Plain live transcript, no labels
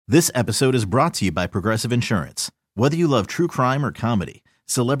This episode is brought to you by Progressive Insurance. Whether you love true crime or comedy,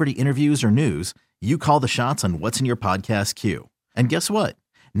 celebrity interviews or news, you call the shots on what's in your podcast queue. And guess what?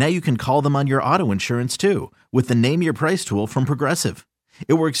 Now you can call them on your auto insurance too with the Name Your Price tool from Progressive.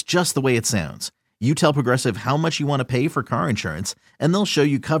 It works just the way it sounds. You tell Progressive how much you want to pay for car insurance, and they'll show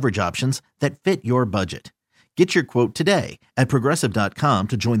you coverage options that fit your budget. Get your quote today at Progressive.com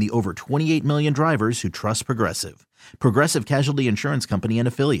to join the over 28 million drivers who trust Progressive. Progressive Casualty Insurance Company and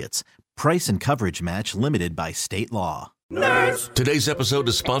Affiliates. Price and coverage match limited by state law. Nerds! Today's episode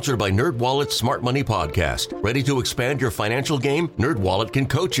is sponsored by NerdWallet's Smart Money Podcast. Ready to expand your financial game? NerdWallet can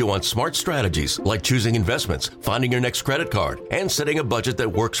coach you on smart strategies like choosing investments, finding your next credit card, and setting a budget that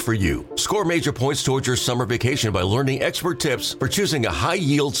works for you. Score major points towards your summer vacation by learning expert tips for choosing a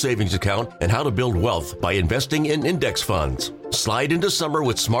high-yield savings account and how to build wealth by investing in index funds. Slide into summer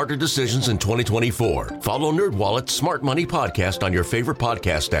with smarter decisions in 2024. Follow NerdWallet's Smart Money Podcast on your favorite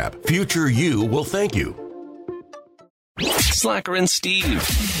podcast app. Future you will thank you. Slacker and Steve.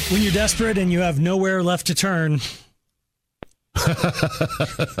 When you're desperate and you have nowhere left to turn.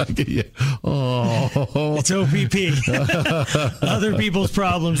 Yeah. Oh. It's OPP. Other people's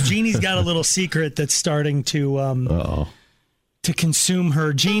problems. Jeannie's got a little secret that's starting to consume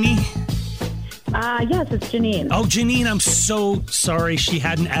her. Jeannie? Yes, it's Jeanine. Oh, Jeanine, I'm so sorry she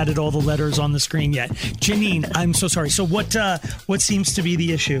hadn't added all the letters on the screen yet. Jeanine, I'm so sorry. So what seems to be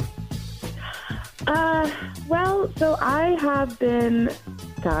the issue? Well, so I've been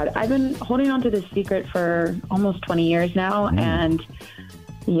holding on to this secret for almost 20 years now. And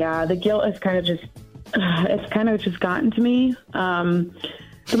yeah, the guilt is kind of just gotten to me.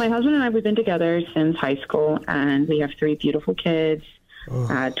 So my husband and I, we've been together since high school, and we have 3 beautiful kids,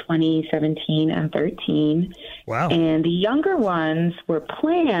 20, 17, and 13. Wow. And the younger ones were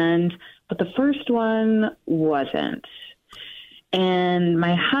planned, but the first one wasn't. And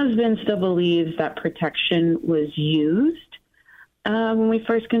my husband still believes that protection was used when we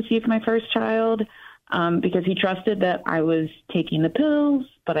first conceived my first child, because he trusted that I was taking the pills,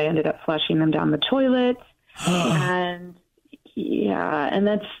 but I ended up flushing them down the toilet. And yeah, and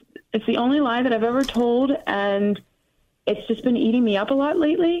it's the only lie that I've ever told, and it's just been eating me up a lot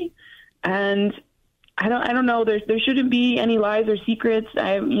lately. And I don't know. There shouldn't be any lies or secrets.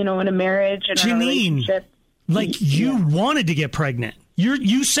 In a marriage and a relationship. Like, you wanted to get pregnant.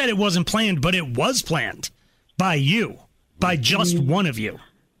 You said it wasn't planned, but it was planned by you, by just one of you,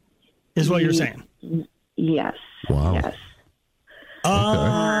 is what you're saying. Yes. Wow. Yes.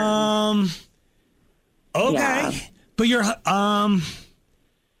 Okay. Yeah. But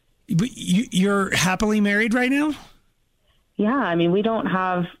you're happily married right now? Yeah. I mean, we don't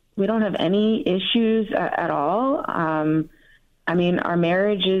have any issues at all. I mean, our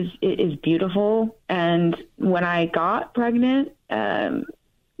marriage is beautiful. And when I got pregnant,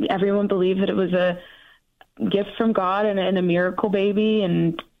 everyone believed that it was a gift from God and a miracle baby,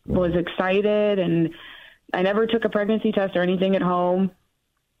 and was excited. And I never took a pregnancy test or anything at home.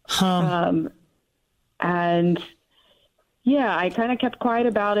 And yeah, I kind of kept quiet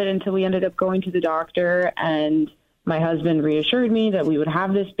about it until we ended up going to the doctor, and my husband reassured me that we would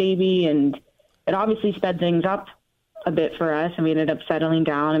have this baby, and it obviously sped things up a bit for us, and we ended up settling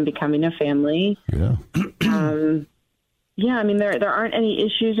down and becoming a family. Yeah. Yeah, I mean, there aren't any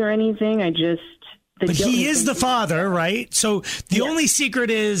issues or anything. But he is the father, right? So the only secret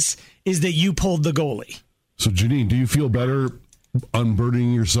is that you pulled the goalie. So, Jeanine, do you feel better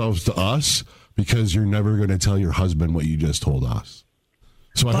unburdening yourselves to us because you're never going to tell your husband what you just told us?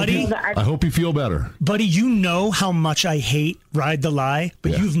 So I hope you feel better. Buddy, you know how much I hate Ride the Lie,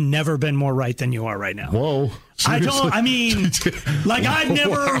 but you've never been more right than you are right now. Whoa. Seriously? I've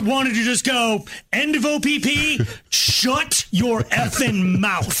never wanted to just go, end of OPP, shut your effing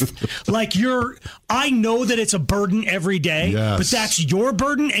mouth. I know that it's a burden every day, but that's your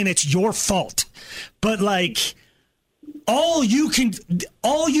burden and it's your fault. But all you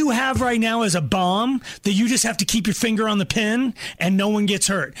have right now is a bomb that you just have to keep your finger on the pin and no one gets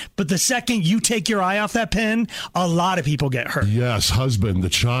hurt. But the second you take your eye off that pin, a lot of people get hurt. Yes, husband, the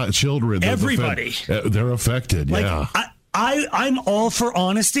children, everybody. They're affected. I'm all for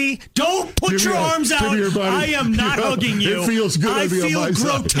honesty. Don't put your arms out. I am not hugging you. It feels good. I feel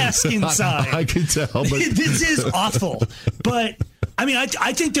grotesque inside. I can tell. But this is awful. But I mean,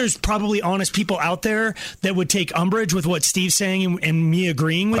 I think there's probably honest people out there that would take umbrage with what Steve's saying and me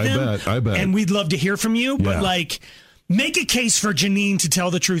agreeing with him. I bet. And we'd love to hear from you. But make a case for Jeanine to tell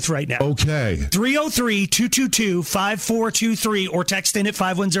the truth right now. Okay. 303-222-5423 or text in at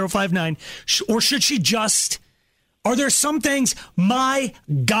 51059. Or should she just Are there some things, my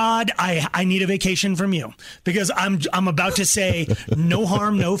God, I need a vacation from you because I'm about to say no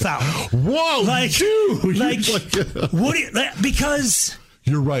harm, no foul. Whoa, dude! What? Because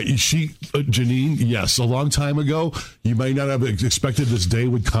you're right. Jeanine, yes, a long time ago, you might not have expected this day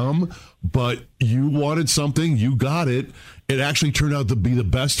would come, but you wanted something, you got it. It actually turned out to be the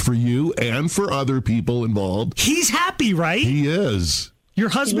best for you and for other people involved. He's happy, right? He is. Your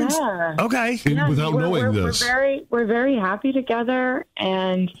husband's okay. Yeah, without knowing this, we're very happy together,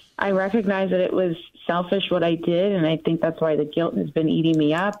 and I recognize that it was selfish what I did, and I think that's why the guilt has been eating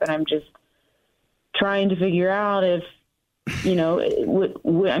me up, and I'm just trying to figure out if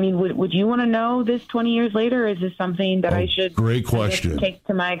would you want to know this 20 years later? Or is this something that I should great question take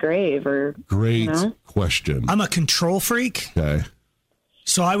to my grave? Or great question. I'm a control freak, okay,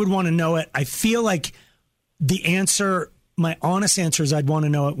 so I would want to know it. I feel like the answer. My honest answer is I'd want to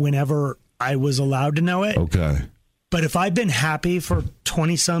know it whenever I was allowed to know it. Okay. But if I've been happy for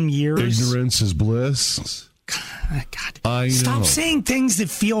 20-some years... Ignorance is bliss. God. Stop saying things that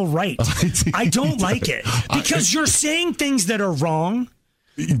feel right. I don't like it. Because you're saying things that are wrong.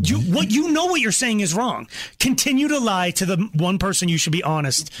 You know what you're saying is wrong. Continue to lie to the one person you should be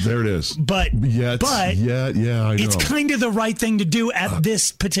honest. There it is. But I know. It's kind of the right thing to do at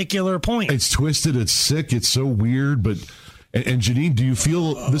this particular point. It's twisted. It's sick. It's so weird. But and Jeanine, do you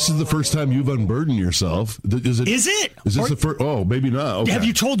feel this is the first time you've unburdened yourself? Is it? Is this the first? Oh, maybe not. Okay. Have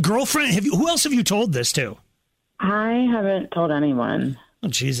you told girlfriend? Who else have you told this to? I haven't told anyone. Oh,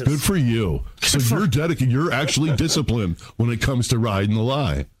 Jesus. Good for you. So you're dedicated. You're actually disciplined when it comes to riding the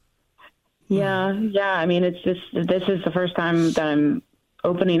lie. Yeah. I mean, this is the first time that I'm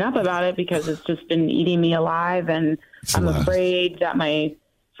opening up about it because it's just been eating me alive, and I'm afraid that my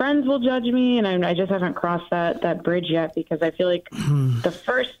friends will judge me, and I just haven't crossed that bridge yet because I feel like the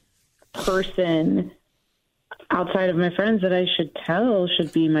first person outside of my friends that I should tell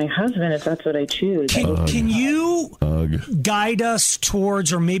should be my husband if that's what I choose. Can you guide us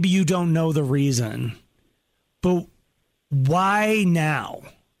towards, or maybe you don't know the reason, but why now?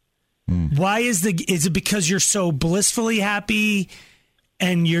 Why is it because you're so blissfully happy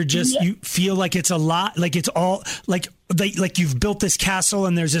and you're just you feel like it's a lot, like it's all like you've built this castle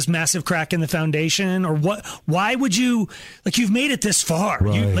and there's this massive crack in the foundation, or what? Why would you, like, you've made it this far?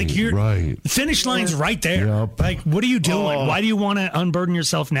 Right, The finish line's right there. Yep. Like, what are you doing? Why do you want to unburden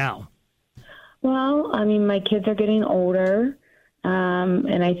yourself now? Well, I mean, my kids are getting older,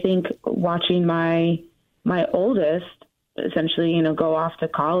 and I think watching my oldest essentially, go off to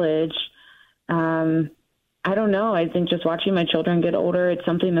college. I don't know. I think just watching my children get older, it's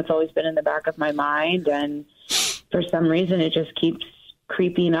something that's always been in the back of my mind. And for some reason, it just keeps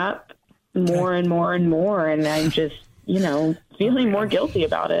creeping up more and more and more. And I'm just, feeling more guilty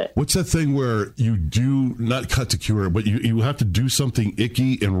about it. What's that thing where you do not cut to cure, but you have to do something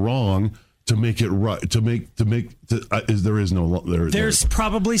icky and wrong to make it right, there's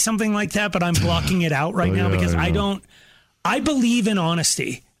probably something like that, but I'm blocking it out right now because I believe in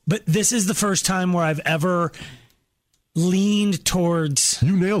honesty. But this is the first time where I've ever leaned towards...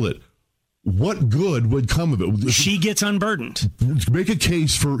 You nailed it. What good would come of it? She gets unburdened. Make a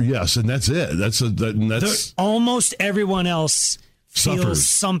case for yes, and that's it. That's almost everyone else feels suffers.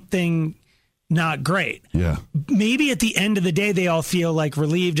 Something not great. Yeah. Maybe at the end of the day, they all feel like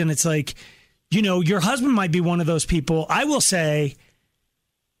relieved, and it's like, your husband might be one of those people. I will say,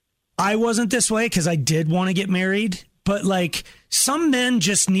 I wasn't this way because I did want to get married. But like some men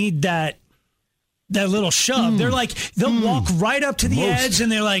just need that little shove. They're like, they'll walk right up to the edge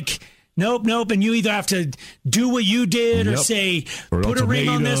and they're like, nope. And you either have to do what you did or say, or put a ring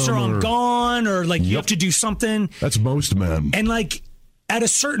on this or I'm gone, or like you have to do something. That's most men. And like at a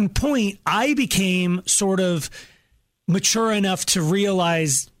certain point, I became sort of mature enough to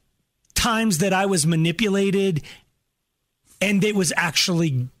realize times that I was manipulated and it was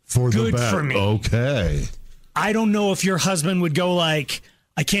actually good for me. Okay. I don't know if your husband would go like,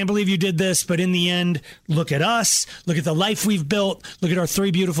 I can't believe you did this, but in the end, look at us, look at the life we've built, look at our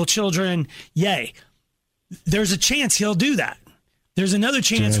 3 beautiful children. Yay. There's a chance he'll do that. There's another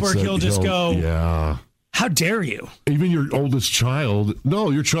chance where he'll just go, yeah. How dare you? Even your oldest child,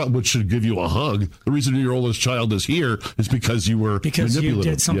 your child should give you a hug. The reason your oldest child is here is because you were manipulative. You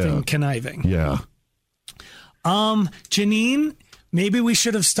did something conniving. Yeah. Jeanine, maybe we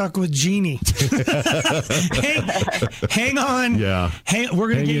should have stuck with Jeannie. hang on. Yeah.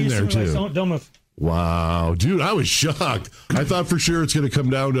 We're going to get you there too. Don't move. Wow, dude, I was shocked. I thought for sure it's going to come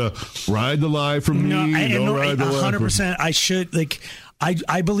down to ride the lie from me. No, 100%. I should,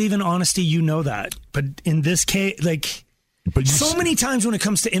 I believe in honesty. You know that. But in this case, But so many times when it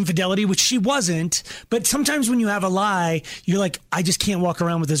comes to infidelity, which she wasn't, but sometimes when you have a lie, you're like, I just can't walk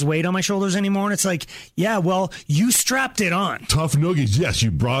around with this weight on my shoulders anymore. And it's like, yeah, well, you strapped it on. Tough noogies. Yes,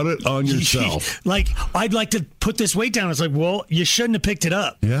 you brought it on yourself. Like, I'd like to put this weight down. It's like, well, you shouldn't have picked it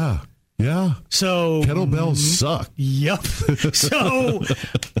up. Yeah. Yeah. So kettlebells suck. Yep. So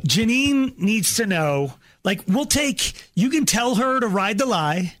Jeanine needs to know, like, you can tell her to ride the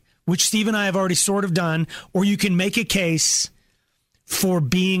lie, which Steve and I have already sort of done, or you can make a case for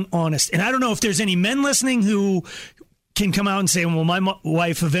being honest. And I don't know if there's any men listening who can come out and say, well, my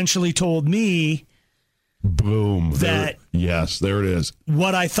wife eventually told me. Boom. That yes, there it is.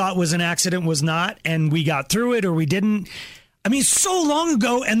 What I thought was an accident was not, and we got through it or we didn't. I mean, so long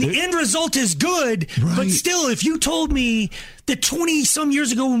ago, and the end result is good, right. But still, if you told me that 20-some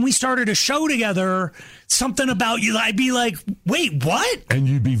years ago when we started a show together, something about you, I'd be like, wait, what? And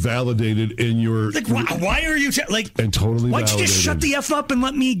you'd be validated in your... Like, why are you... and totally why'd you just shut the F up and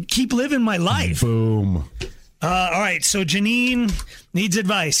let me keep living my life? Boom. All right, so Jeanine needs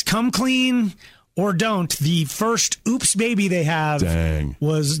advice. Come clean or don't. The first oops baby they have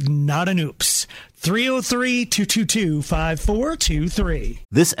was not an oops. 303-222-5423.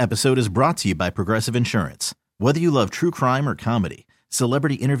 This episode is brought to you by Progressive Insurance. Whether you love true crime or comedy,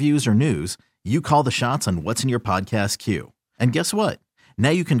 celebrity interviews or news, you call the shots on what's in your podcast queue. And guess what? Now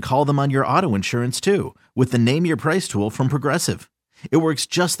you can call them on your auto insurance too with the Name Your Price tool from Progressive. It works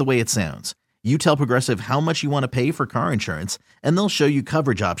just the way it sounds. You tell Progressive how much you want to pay for car insurance, and they'll show you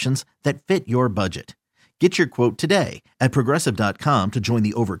coverage options that fit your budget. Get your quote today at Progressive.com to join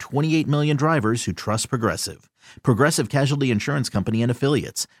the over 28 million drivers who trust Progressive. Progressive Casualty Insurance Company and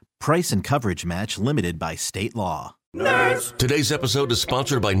Affiliates. Price and coverage match limited by state law. Nerds! Today's episode is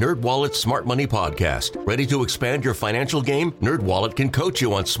sponsored by NerdWallet's Smart Money Podcast. Ready to expand your financial game? NerdWallet can coach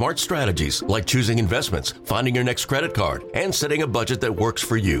you on smart strategies like choosing investments, finding your next credit card, and setting a budget that works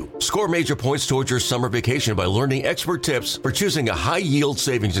for you. Score major points towards your summer vacation by learning expert tips for choosing a high-yield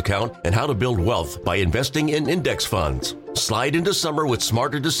savings account and how to build wealth by investing in index funds. Slide into summer with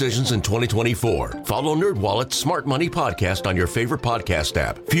smarter decisions in 2024. Follow NerdWallet's Smart Money Podcast on your favorite podcast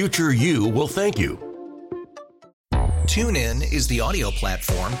app. Future you will thank you. TuneIn is the audio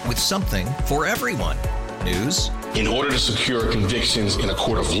platform with something for everyone. News. In order to secure convictions in a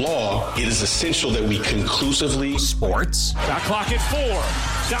court of law, it is essential that we conclusively. Sports. Got clock at 4.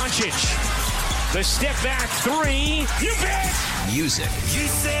 Doncic. The step back 3. You bet. Music. You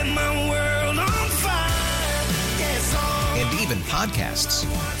set my world on fire. Yes, and even podcasts.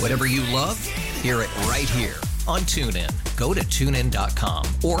 Whatever you love, hear it right here on TuneIn. Go to TuneIn.com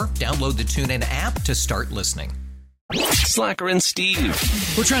or download the TuneIn app to start listening. Slacker and Steve.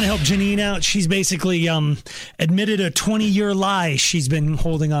 We're trying to help Jeanine out. She's basically admitted a 20-year lie she's been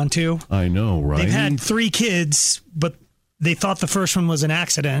holding on to. I know, right? They've had 3 kids, but they thought the first one was an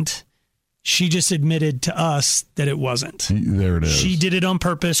accident. She just admitted to us that it wasn't. There it is. She did it on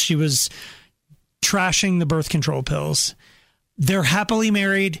purpose. She was trashing the birth control pills. They're happily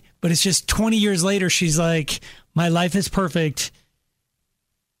married, but it's just 20 years later, she's like, my life is perfect.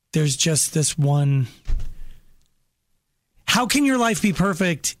 There's just this one... How can your life be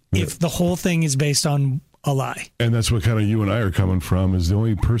perfect if the whole thing is based on a lie? And that's what kind of you and I are coming from, is the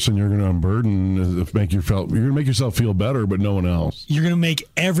only person you're going to unburden is you're going to make yourself feel better, but no one else. You're going to make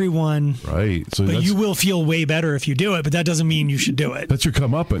everyone. Right. So but you will feel way better if you do it, but that doesn't mean you should do it. That's your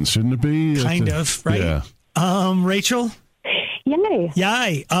comeuppance, shouldn't it be? Kind of, right? Yeah. Rachel? Yay.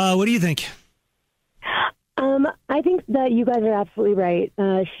 Yay. What do you think? I think that you guys are absolutely right.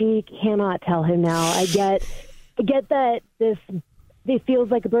 She cannot tell him now. I get that it feels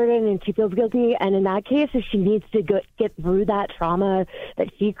like a burden and she feels guilty. And in that case, if she needs to get through that trauma that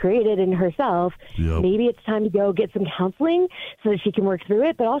she created in herself, maybe it's time to go get some counseling so that she can work through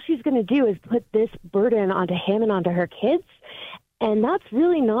it. But all she's going to do is put this burden onto him and onto her kids. And that's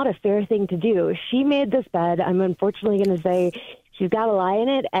really not a fair thing to do. She made this bed. I'm unfortunately going to say she's got to lie in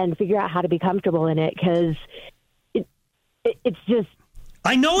it and figure out how to be comfortable in it, because it's just...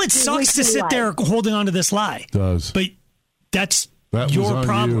 I know it sucks to sit there holding on to this lie. It does. But that your was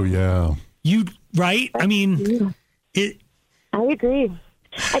problem. You, yeah. You, right? I mean, I agree.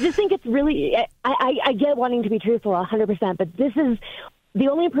 I just think it's really... I get wanting to be truthful 100%, but this is... The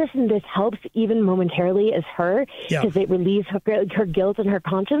only person this helps, even momentarily, is her, because it relieves her guilt and her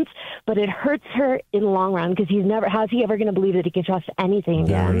conscience. But it hurts her in the long run, because how's he ever going to believe that he can trust anything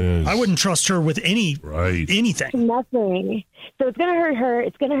again? I wouldn't trust her with anything. Nothing. So it's going to hurt her.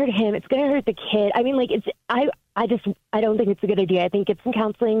 It's going to hurt him. It's going to hurt the kid. I mean, I don't think it's a good idea. I think get some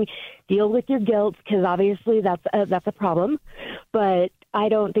counseling, deal with your guilt, because obviously that's a problem. But I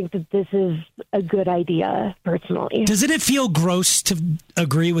don't think that this is a good idea, personally. Doesn't it feel gross to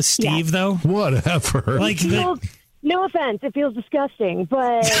agree with Steve, though? Whatever. Like no offense, it feels disgusting,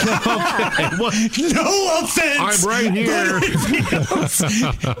 but no offense. I'm right here.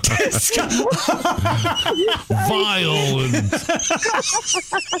 Vile.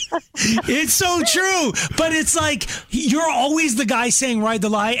 It's so true, but it's like you're always the guy saying ride the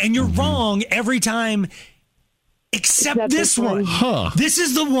lie, and you're wrong every time. Except this one. This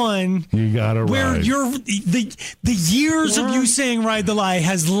is the one you gotta where ride. you're the years of you saying ride the lie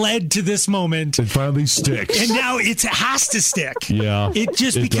has led to this moment. It finally sticks. And now it has to stick. Yeah. It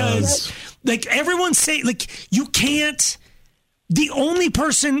just because like everyone's saying like you can't. The only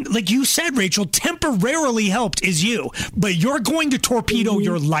person, like you said, Rachel, temporarily helped is you, but you're going to torpedo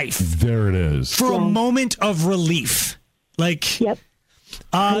your life. There it is. For a moment of relief. Like Yep.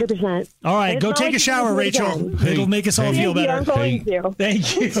 100%. All right, go take a shower, Rachel. It'll make us all feel better. I'm going to.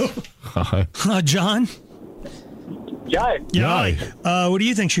 Thank you. John? Yeah. What do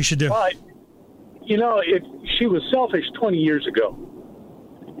you think she should do? She was selfish 20 years ago.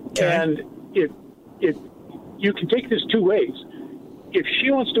 Okay. And you can take this two ways. If she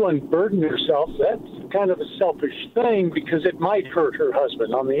wants to unburden herself, that's kind of a selfish thing because it might hurt her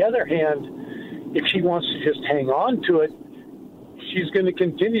husband. On the other hand, if she wants to just hang on to it, she's going to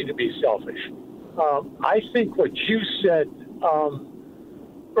continue to be selfish. I think what you said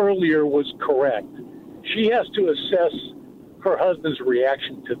earlier was correct. She has to assess her husband's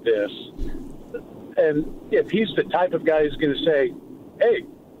reaction to this. And if he's the type of guy who's going to say, hey,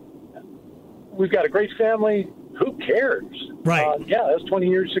 we've got a great family, who cares? Right. That's 20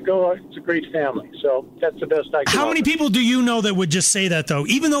 years ago. It's a great family. So that's the best I can How offer. many people do you know that would just say that, though?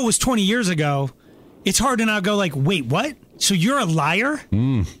 Even though it was 20 years ago, it's hard to now go like, wait, what? So you're a liar?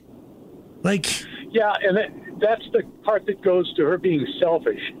 Like, yeah, and that's the part that goes to her being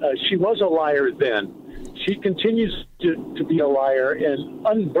selfish. She was a liar then. She continues to be a liar, and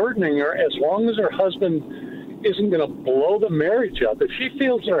unburdening her as long as her husband isn't going to blow the marriage up. If she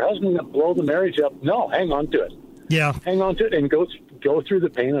feels her husband going to blow the marriage up, no, hang on to it. Yeah. Hang on to it and go through the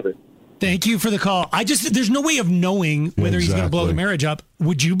pain of it. Thank you for the call. There's no way of knowing whether he's going to blow the marriage up.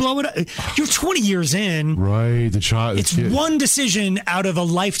 Would you blow it up? You're 20 years in. Right. The child. It's one decision out of a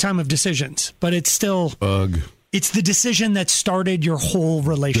lifetime of decisions, but it's still. It's the decision that started your whole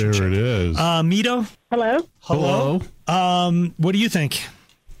relationship. There it is. Mito? Hello? What do you think?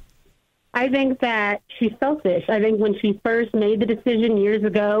 I think that she's selfish. I think when she first made the decision years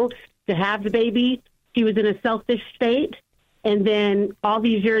ago to have the baby, she was in a selfish state. And then all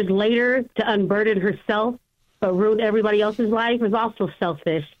these years later, to unburden herself but ruin everybody else's life is also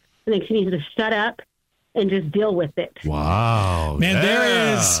selfish. I think she needs to shut up and just deal with it. Wow. Man,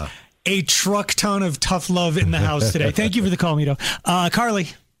 there is a truck ton of tough love in the house today. Thank you for the call, Mito. Carly.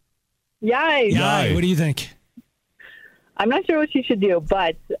 Yay. What do you think? I'm not sure what she should do,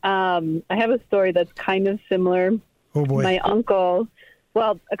 but I have a story that's kind of similar. Oh, boy. My uncle...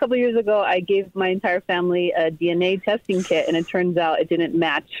 Well, a couple of years ago, I gave my entire family a DNA testing kit, and it turns out it didn't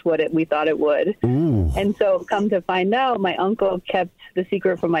match what we thought it would. Ooh. And so, come to find out, my uncle kept the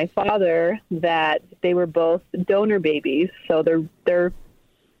secret from my father that they were both donor babies. So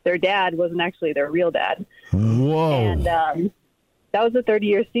their dad wasn't actually their real dad. Whoa. And that was a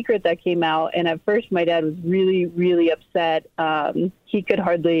 30-year secret that came out. And at first, my dad was really, really upset. He could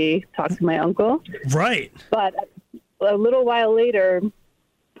hardly talk to my uncle. Right. But a little while later,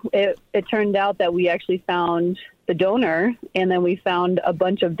 it turned out that we actually found the donor, and then we found a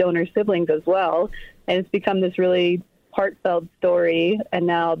bunch of donor siblings as well. And it's become this really heartfelt story. And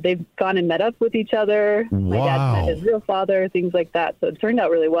now they've gone and met up with each other. Wow. My dad met his real father, things like that. So it turned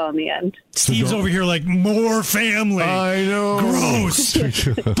out really well in the end. Steve's over here like, more family. I know. Gross.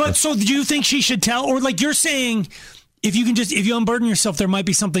 But so do you think she should tell? Or like you're saying, if you unburden yourself, there might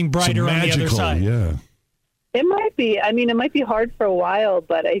be something brighter on the other side. Yeah. It might be. I mean, it might be hard for a while,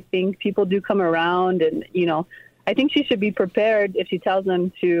 but I think people do come around, and, I think she should be prepared if she tells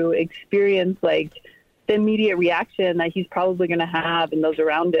them to experience, like, the immediate reaction that he's probably going to have and those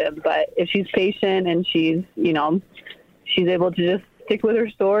around him. But if she's patient and she's able to just stick with her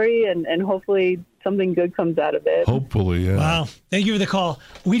story and hopefully something good comes out of it. Hopefully, yeah. Wow. Thank you for the call.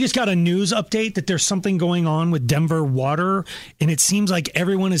 We just got a news update that there's something going on with Denver water, and it seems like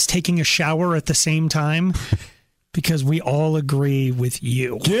everyone is taking a shower at the same time because we all agree with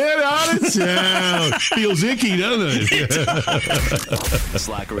you. Get out of town. Feels icky, doesn't it?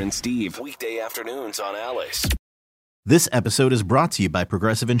 Slacker and Steve, weekday afternoons on Alice. This episode is brought to you by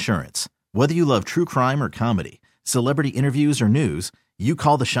Progressive Insurance. Whether you love true crime or comedy, celebrity interviews or news, you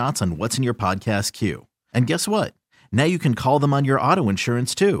call the shots on what's in your podcast queue. And guess what? Now you can call them on your auto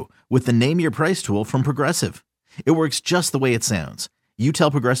insurance too with the Name Your Price tool from Progressive. It works just the way it sounds. You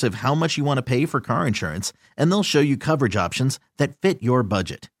tell Progressive how much you want to pay for car insurance, and they'll show you coverage options that fit your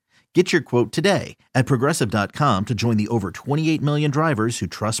budget. Get your quote today at Progressive.com to join the over 28 million drivers who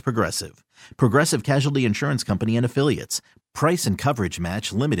trust Progressive. Progressive Casualty Insurance Company and Affiliates. Price and coverage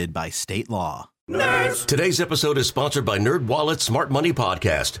match limited by state law. Nerds. Today's episode is sponsored by NerdWallet's Smart Money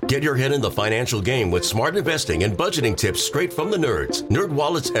Podcast. Get your head in the financial game with smart investing and budgeting tips straight from the nerds.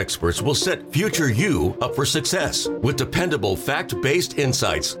 NerdWallet's experts will set future you up for success with dependable, fact-based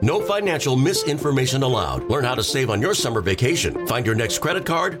insights. No financial misinformation allowed. Learn how to save on your summer vacation, find your next credit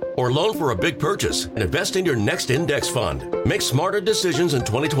card, or loan for a big purchase, and invest in your next index fund. Make smarter decisions in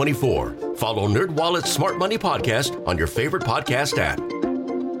 2024. Follow NerdWallet's Smart Money Podcast on your favorite podcast app.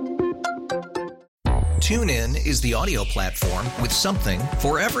 TuneIn is the audio platform with something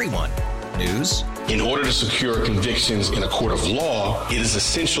for everyone. News. In order to secure convictions in a court of law, it is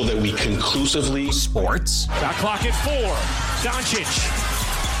essential that we conclusively. Sports. Shot clock at 4. Doncic.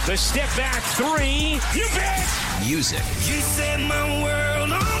 The step back 3. You bet. Music. You set my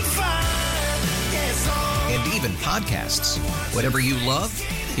world on fire. Yes, and even podcasts. Whatever you love,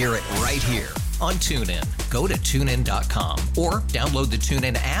 hear it right here on TuneIn. Go to TuneIn.com or download the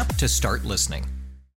TuneIn app to start listening.